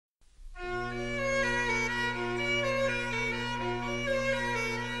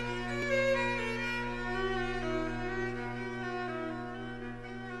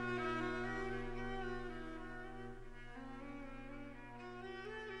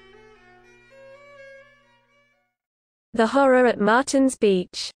The Horror at Martin's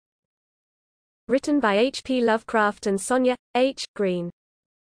Beach. Written by H.P. Lovecraft and Sonia, H. Greene.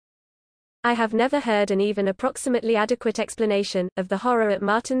 I have never heard an even approximately adequate explanation of the horror at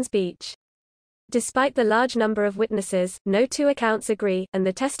Martin's Beach. Despite the large number of witnesses, no two accounts agree, and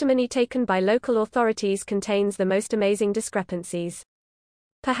the testimony taken by local authorities contains the most amazing discrepancies.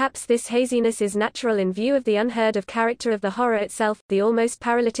 Perhaps this haziness is natural in view of the unheard-of character of the horror itself, the almost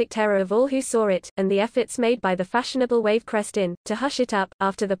paralytic terror of all who saw it, and the efforts made by the fashionable Wavecrest Inn to hush it up,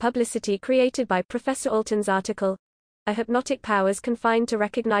 after the publicity created by Professor Alton's article, "A Hypnotic Powers Confined to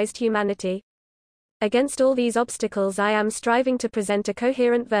Recognized Humanity?" Against all these obstacles I am striving to present a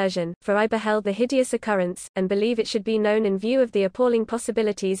coherent version, for I beheld the hideous occurrence, and believe it should be known in view of the appalling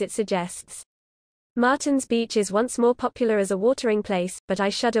possibilities it suggests. Martin's Beach is once more popular as a watering place, but I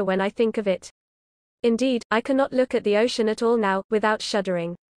shudder when I think of it. Indeed, I cannot look at the ocean at all now, without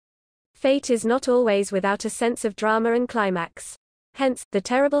shuddering. Fate is not always without a sense of drama and climax. Hence, the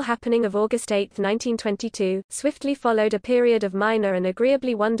terrible happening of August 8, 1922, swiftly followed a period of minor and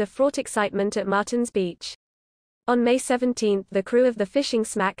agreeably wonder-fraught excitement at Martin's Beach. On May 17, the crew of the fishing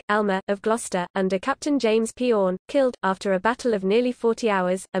smack, Alma, of Gloucester, under Captain James P. Orne, killed, after a battle of nearly 40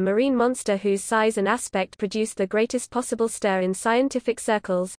 hours, a marine monster whose size and aspect produced the greatest possible stir in scientific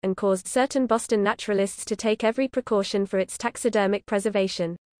circles, and caused certain Boston naturalists to take every precaution for its taxidermic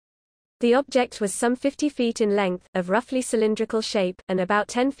preservation. The object was some 50 feet in length, of roughly cylindrical shape, and about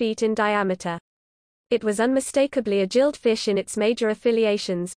 10 feet in diameter. It was unmistakably a gilled fish in its major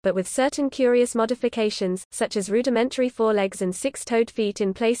affiliations, but with certain curious modifications, such as rudimentary forelegs and six-toed feet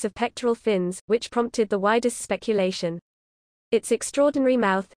in place of pectoral fins, which prompted the widest speculation. Its extraordinary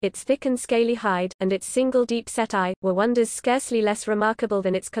mouth, its thick and scaly hide, and its single deep-set eye, were wonders scarcely less remarkable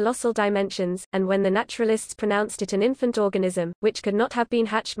than its colossal dimensions, and when the naturalists pronounced it an infant organism, which could not have been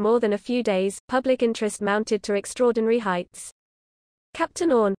hatched more than a few days, public interest mounted to extraordinary heights.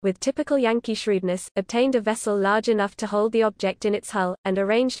 Captain Orne, with typical Yankee shrewdness, obtained a vessel large enough to hold the object in its hull, and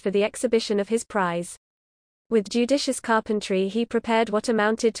arranged for the exhibition of his prize. With judicious carpentry he prepared what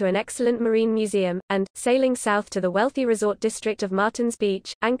amounted to an excellent marine museum, and, sailing south to the wealthy resort district of Martin's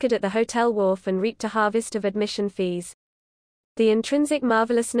Beach, anchored at the hotel wharf and reaped a harvest of admission fees. The intrinsic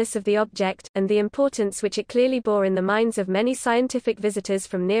marvelousness of the object, and the importance which it clearly bore in the minds of many scientific visitors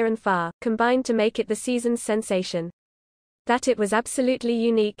from near and far, combined to make it the season's sensation. That it was absolutely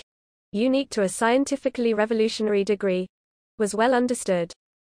unique to a scientifically revolutionary degree, was well understood.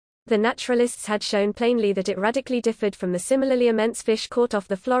 The naturalists had shown plainly that it radically differed from the similarly immense fish caught off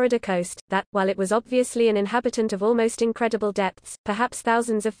the Florida coast, that, while it was obviously an inhabitant of almost incredible depths, perhaps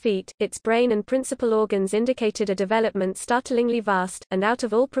thousands of feet, its brain and principal organs indicated a development startlingly vast, and out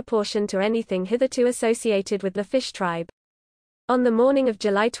of all proportion to anything hitherto associated with the fish tribe. On the morning of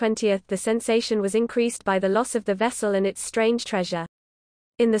July 20 the sensation was increased by the loss of the vessel and its strange treasure.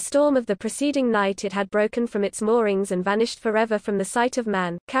 In the storm of the preceding night it had broken from its moorings and vanished forever from the sight of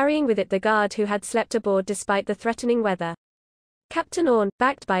man, carrying with it the guard who had slept aboard despite the threatening weather. Captain Orne,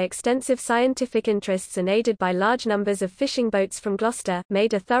 backed by extensive scientific interests and aided by large numbers of fishing boats from Gloucester,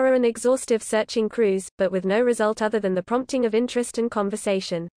 made a thorough and exhaustive searching cruise, but with no result other than the prompting of interest and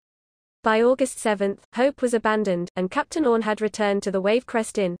conversation. By August 7, hope was abandoned, and Captain Orne had returned to the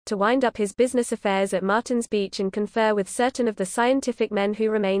Wavecrest Inn, to wind up his business affairs at Martin's Beach and confer with certain of the scientific men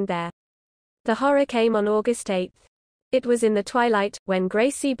who remained there. The horror came on August 8. It was in the twilight, when grey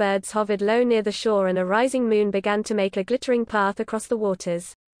seabirds hovered low near the shore and a rising moon began to make a glittering path across the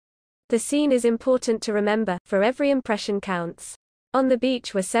waters. The scene is important to remember, for every impression counts. On the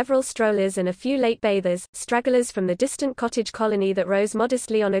beach were several strollers and a few late bathers, stragglers from the distant cottage colony that rose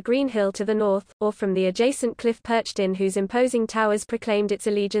modestly on a green hill to the north, or from the adjacent cliff-perched inn whose imposing towers proclaimed its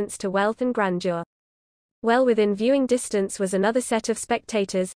allegiance to wealth and grandeur. Well within viewing distance was another set of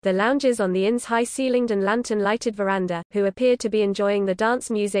spectators, the loungers on the inn's high-ceilinged and lantern-lighted veranda, who appeared to be enjoying the dance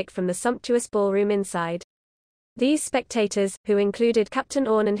music from the sumptuous ballroom inside. These spectators, who included Captain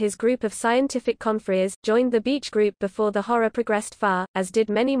Orne and his group of scientific confreres, joined the beach group before the horror progressed far, as did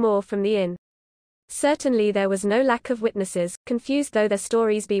many more from the inn. Certainly there was no lack of witnesses, confused though their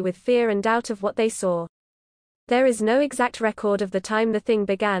stories be with fear and doubt of what they saw. There is no exact record of the time the thing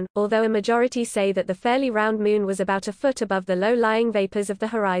began, although a majority say that the fairly round moon was about a foot above the low-lying vapors of the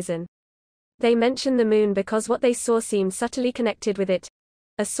horizon. They mention the moon because what they saw seemed subtly connected with it.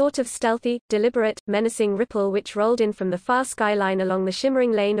 A sort of stealthy, deliberate, menacing ripple which rolled in from the far skyline along the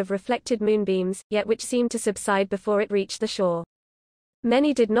shimmering lane of reflected moonbeams, yet which seemed to subside before it reached the shore.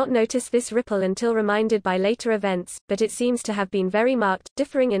 Many did not notice this ripple until reminded by later events, but it seems to have been very marked,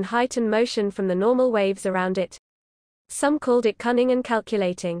 differing in height and motion from the normal waves around it. Some called it cunning and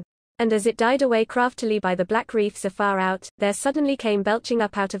calculating. And as it died away craftily by the black reefs afar out, there suddenly came belching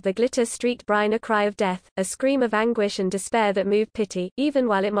up out of the glitter-streaked brine a cry of death, a scream of anguish and despair that moved pity, even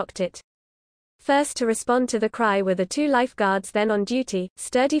while it mocked it. First to respond to the cry were the 2 lifeguards then on duty,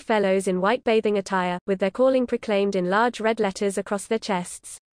 sturdy fellows in white bathing attire, with their calling proclaimed in large red letters across their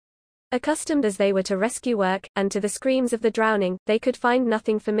chests. Accustomed as they were to rescue work, and to the screams of the drowning, they could find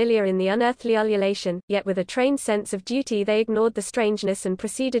nothing familiar in the unearthly ululation, yet with a trained sense of duty they ignored the strangeness and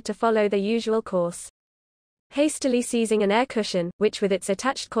proceeded to follow their usual course. Hastily seizing an air cushion, which with its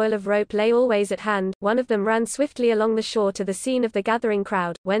attached coil of rope lay always at hand, one of them ran swiftly along the shore to the scene of the gathering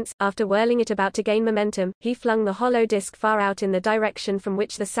crowd, whence, after whirling it about to gain momentum, he flung the hollow disc far out in the direction from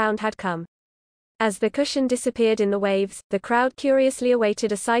which the sound had come. As the cushion disappeared in the waves, the crowd curiously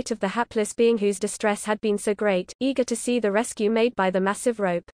awaited a sight of the hapless being whose distress had been so great, eager to see the rescue made by the massive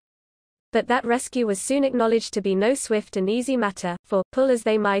rope. But that rescue was soon acknowledged to be no swift and easy matter, for, pull as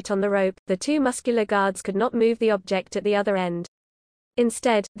they might on the rope, the 2 muscular guards could not move the object at the other end.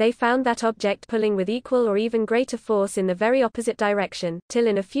 Instead, they found that object pulling with equal or even greater force in the very opposite direction, till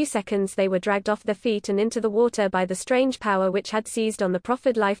in a few seconds they were dragged off their feet and into the water by the strange power which had seized on the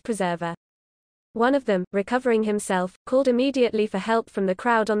proffered life-preserver. One of them, recovering himself, called immediately for help from the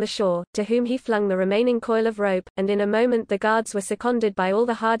crowd on the shore, to whom he flung the remaining coil of rope, and in a moment the guards were seconded by all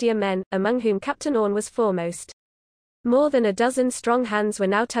the hardier men, among whom Captain Orne was foremost. More than a dozen strong hands were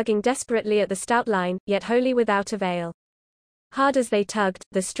now tugging desperately at the stout line, yet wholly without avail. Hard as they tugged,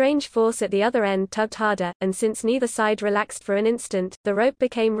 the strange force at the other end tugged harder, and since neither side relaxed for an instant, the rope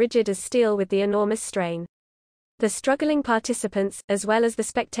became rigid as steel with the enormous strain. The struggling participants, as well as the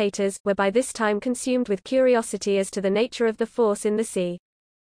spectators, were by this time consumed with curiosity as to the nature of the force in the sea.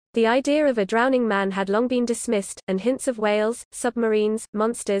 The idea of a drowning man had long been dismissed, and hints of whales, submarines,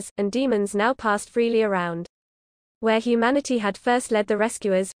 monsters, and demons now passed freely around. Where humanity had first led the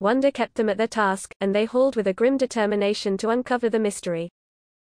rescuers, wonder kept them at their task, and they hauled with a grim determination to uncover the mystery.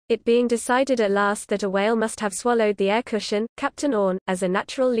 It being decided at last that a whale must have swallowed the air cushion, Captain Orne, as a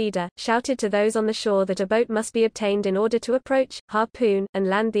natural leader, shouted to those on the shore that a boat must be obtained in order to approach, harpoon, and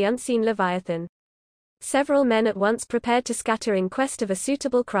land the unseen leviathan. Several men at once prepared to scatter in quest of a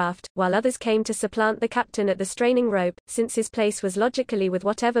suitable craft, while others came to supplant the captain at the straining rope, since his place was logically with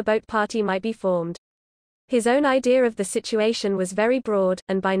whatever boat party might be formed. His own idea of the situation was very broad,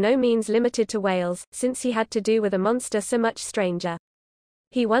 and by no means limited to whales, since he had to do with a monster so much stranger.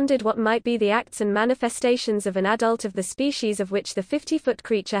 He wondered what might be the acts and manifestations of an adult of the species of which the 50-foot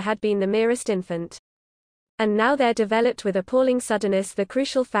creature had been the merest infant. And now there developed with appalling suddenness the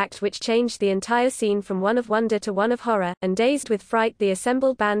crucial fact which changed the entire scene from one of wonder to one of horror, and dazed with fright the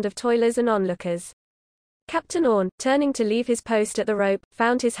assembled band of toilers and onlookers. Captain Orne, turning to leave his post at the rope,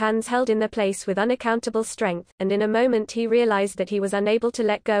 found his hands held in their place with unaccountable strength, and in a moment he realized that he was unable to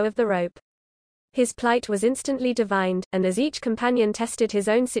let go of the rope. His plight was instantly divined, and as each companion tested his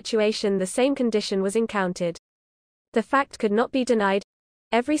own situation the same condition was encountered. The fact could not be denied.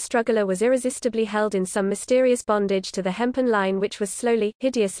 Every struggler was irresistibly held in some mysterious bondage to the hempen line which was slowly,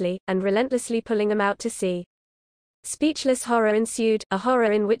 hideously, and relentlessly pulling them out to sea. Speechless horror ensued, a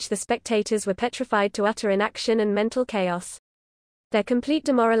horror in which the spectators were petrified to utter inaction and mental chaos. Their complete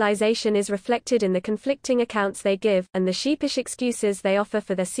demoralization is reflected in the conflicting accounts they give, and the sheepish excuses they offer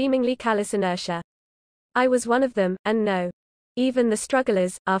for their seemingly callous inertia. I was one of them, and no. Even the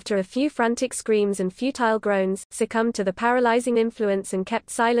strugglers, after a few frantic screams and futile groans, succumbed to the paralyzing influence and kept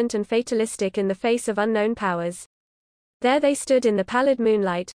silent and fatalistic in the face of unknown powers. There they stood in the pallid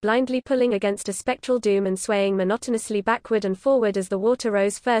moonlight, blindly pulling against a spectral doom and swaying monotonously backward and forward as the water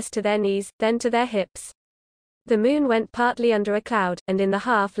rose first to their knees, then to their hips. The moon went partly under a cloud, and in the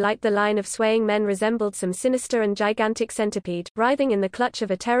half-light the line of swaying men resembled some sinister and gigantic centipede, writhing in the clutch of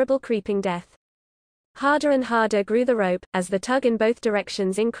a terrible creeping death. Harder and harder grew the rope, as the tug in both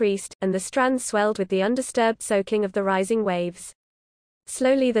directions increased, and the strands swelled with the undisturbed soaking of the rising waves.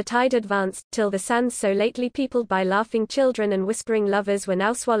 Slowly the tide advanced, till the sands so lately peopled by laughing children and whispering lovers were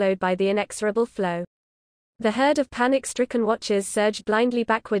now swallowed by the inexorable flow. The herd of panic-stricken watchers surged blindly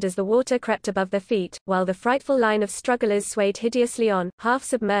backward as the water crept above their feet, while the frightful line of strugglers swayed hideously on, half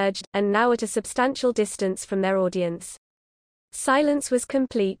submerged, and now at a substantial distance from their audience. Silence was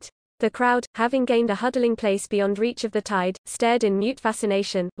complete. The crowd, having gained a huddling place beyond reach of the tide, stared in mute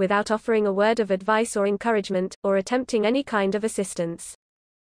fascination, without offering a word of advice or encouragement, or attempting any kind of assistance.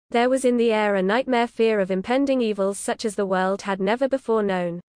 There was in the air a nightmare fear of impending evils such as the world had never before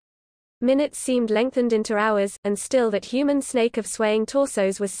known. Minutes seemed lengthened into hours, and still that human snake of swaying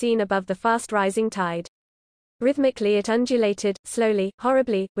torsos was seen above the fast-rising tide. Rhythmically it undulated, slowly,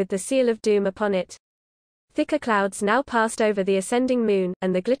 horribly, with the seal of doom upon it. Thicker clouds now passed over the ascending moon,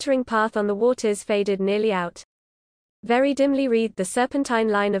 and the glittering path on the waters faded nearly out. Very dimly wreathed the serpentine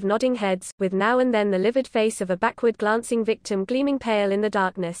line of nodding heads, with now and then the livid face of a backward-glancing victim gleaming pale in the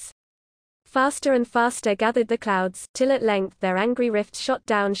darkness. Faster and faster gathered the clouds, till at length their angry rifts shot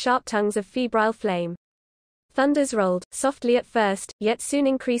down sharp tongues of febrile flame. Thunders rolled, softly at first, yet soon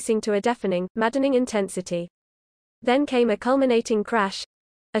increasing to a deafening, maddening intensity. Then came a culminating crash,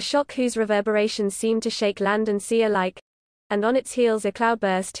 a shock whose reverberations seemed to shake land and sea alike, and on its heels a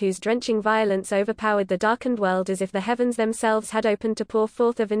cloudburst whose drenching violence overpowered the darkened world as if the heavens themselves had opened to pour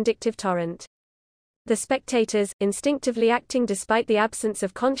forth a vindictive torrent. The spectators, instinctively acting despite the absence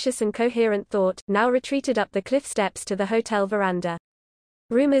of conscious and coherent thought, now retreated up the cliff steps to the hotel veranda.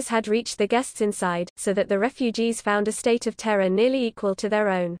 Rumors had reached the guests inside, so that the refugees found a state of terror nearly equal to their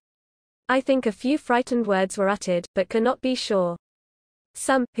own. I think a few frightened words were uttered, but cannot be sure.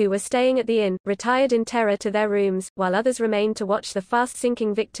 Some, who were staying at the inn, retired in terror to their rooms, while others remained to watch the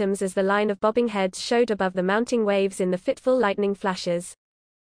fast-sinking victims as the line of bobbing heads showed above the mounting waves in the fitful lightning flashes.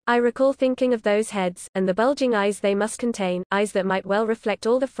 I recall thinking of those heads, and the bulging eyes they must contain, eyes that might well reflect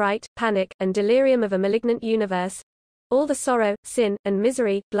all the fright, panic, and delirium of a malignant universe. All the sorrow, sin, and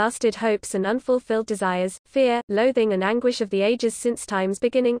misery, blasted hopes and unfulfilled desires, fear, loathing and anguish of the ages since time's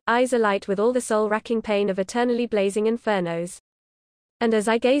beginning, eyes alight with all the soul-racking pain of eternally blazing infernos. And as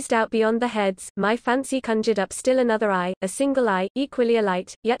I gazed out beyond the heads, my fancy conjured up still another eye, a single eye, equally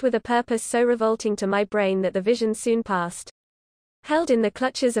alight, yet with a purpose so revolting to my brain that the vision soon passed. Held in the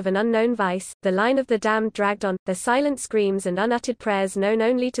clutches of an unknown vice, the line of the damned dragged on, their silent screams and unuttered prayers known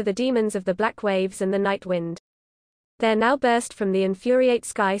only to the demons of the black waves and the night wind. There now burst from the infuriate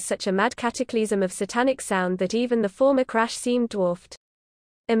sky such a mad cataclysm of satanic sound that even the former crash seemed dwarfed.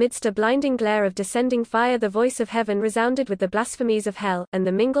 Amidst a blinding glare of descending fire the voice of heaven resounded with the blasphemies of hell, and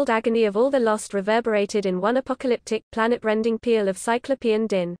the mingled agony of all the lost reverberated in one apocalyptic, planet-rending peal of cyclopean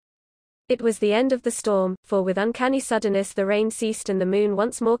din. It was the end of the storm, for with uncanny suddenness the rain ceased and the moon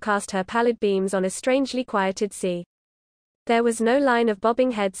once more cast her pallid beams on a strangely quieted sea. There was no line of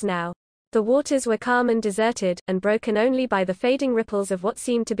bobbing heads now. The waters were calm and deserted, and broken only by the fading ripples of what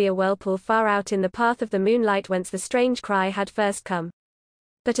seemed to be a whirlpool far out in the path of the moonlight whence the strange cry had first come.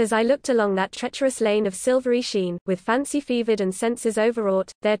 But as I looked along that treacherous lane of silvery sheen, with fancy fevered and senses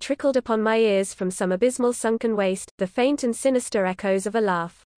overwrought, there trickled upon my ears from some abysmal sunken waste, the faint and sinister echoes of a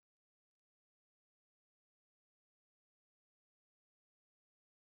laugh.